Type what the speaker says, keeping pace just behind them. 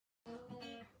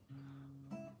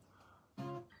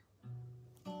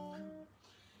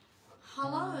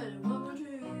Hello, welcome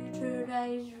to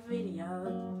today's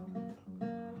video.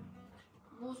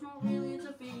 Well, it's not really, it's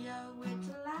a video, it's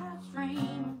a live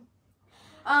stream.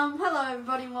 Hello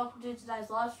everybody and welcome to today's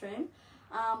live stream.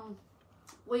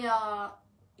 We are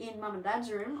in Mum and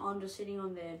Dad's room. I'm just sitting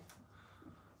on their,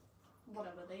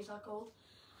 whatever these are called.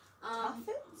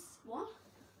 Tuffets? What?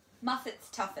 Muffets,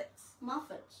 tuffets.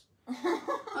 Muffets.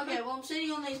 Okay, well I'm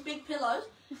sitting on these big pillows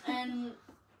and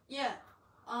yeah.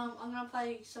 I'm going to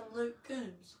play some Luke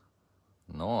Combs.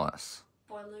 Nice.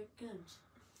 By Luke Combs.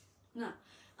 No.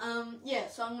 Yeah,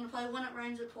 so I'm going to play When It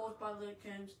Rains It Pours by Luke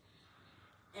Combs.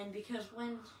 And because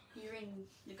when you're in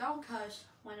the Gold Coast,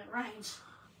 when it rains,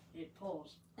 it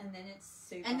pours. And then it's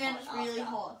super And then hot it's really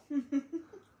after. hot.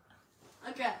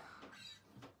 Okay.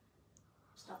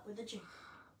 Start with the G.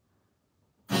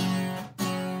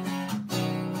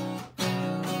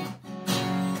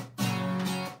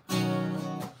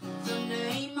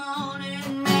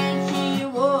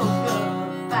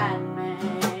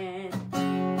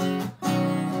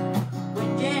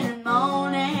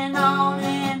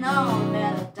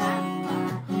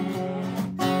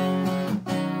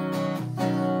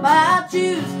 By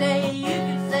Tuesday, you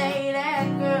could say that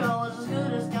girl was as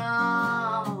good as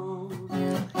gone.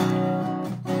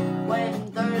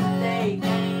 When Thursday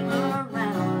came around,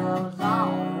 I was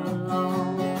all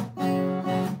alone.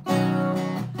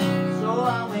 So I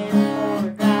went for a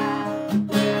drive,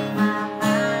 with my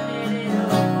mind ended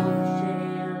up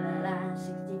on Line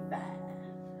 65.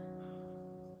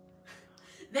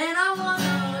 Then I won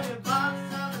 $100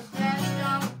 on the scratch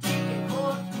off ticket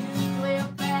for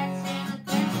 12 packs and a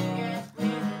tank of gas with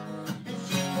it. And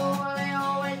she swore they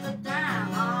always a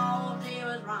dime, all she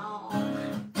was wrong.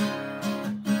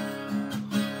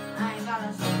 I ain't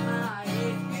gotta see my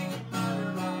ex-bitch mother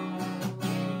wrong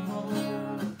anymore.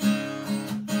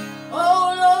 Oh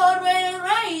Lord, when it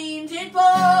rains, it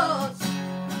pours.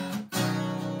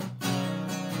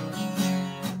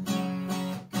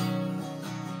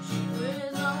 She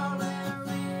was all there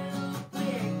real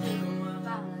quick to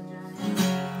apologize.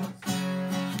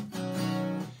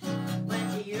 When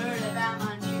she heard about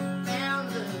my newfound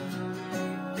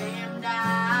love, bammed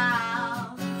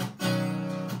out.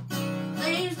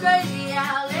 Seems crazy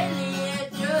how lately it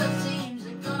just seems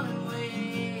to gonna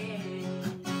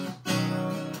waste.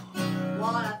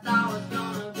 What I thought was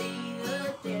gonna be the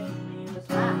destiny was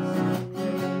my saving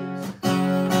grace.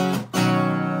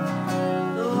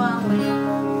 So I went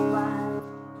for a ride,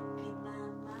 keep my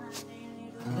mind in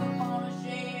it up on a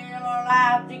share of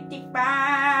Live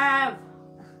 65.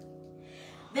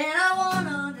 Then I won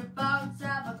 $100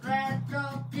 out of a glass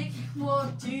drop ticket for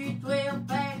 2 12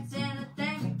 packs and a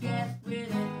tank of gas with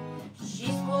it. She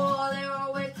swore they were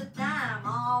a waste of time,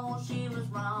 all she was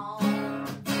wrong.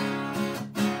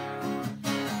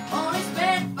 Only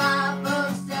spent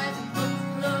 $5 at the Boost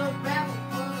Club raffle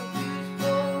for a juice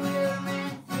four-wheeler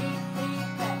and free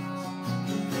packs.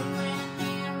 When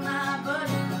me and my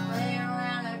buddies to play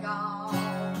around the golf.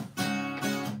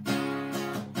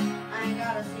 I ain't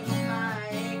gotta see my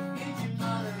ex-future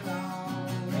mother-in-law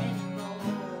anymore.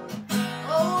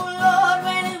 Oh Lord,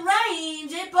 when it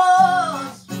rains, it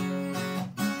pours.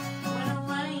 When it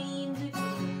rains, it pours.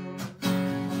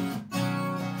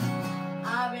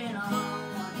 I've been on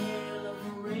one hell of a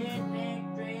redneck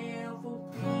trail for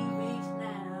 3 weeks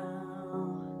now.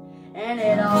 And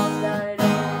it all started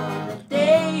on the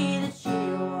day that she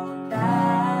walked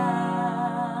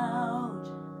out.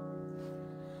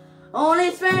 Only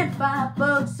spent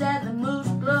 $5 at the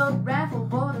Moose Club raffle,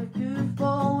 bought a huge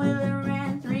four-wheeler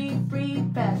and 3 free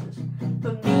passes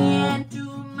for me and 2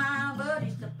 of my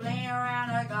buddies to play around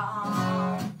the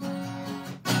golf.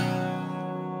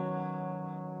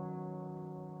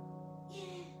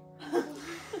 Yeah.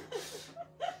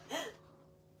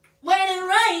 When it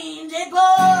rains, it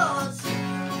pours.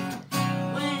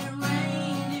 When it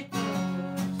rains, it pours.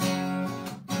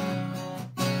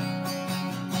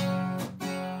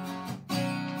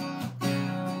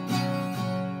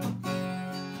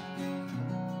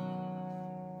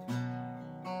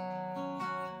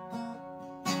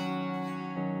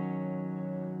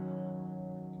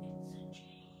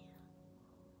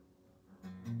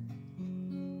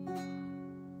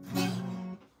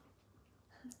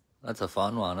 That's a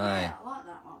fun one, eh? Yeah, I like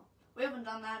that one. We haven't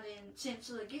done that since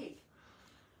the gig.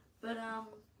 But,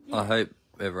 yeah. I hope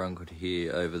everyone could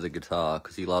hear over the guitar,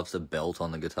 because he loves to belt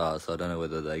on the guitar, so I don't know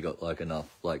whether they got, like,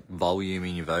 enough, like, volume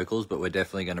in your vocals, but we're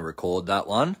definitely going to record that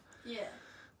one. Yeah.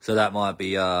 So that might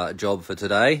be a job for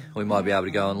today. We might be able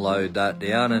to go and load that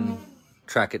down and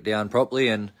track it down properly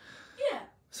and Yeah.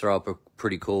 throw up a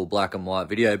pretty cool black and white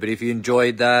video. But if you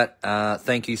enjoyed that,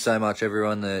 thank you so much,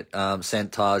 everyone that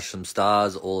sent Taj some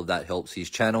stars. All of that helps his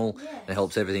channel. Yes. And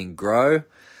helps everything grow.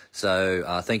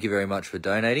 So thank you very much for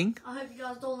donating. I hope you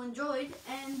guys all enjoyed,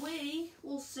 and we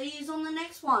will see you on the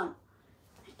next one.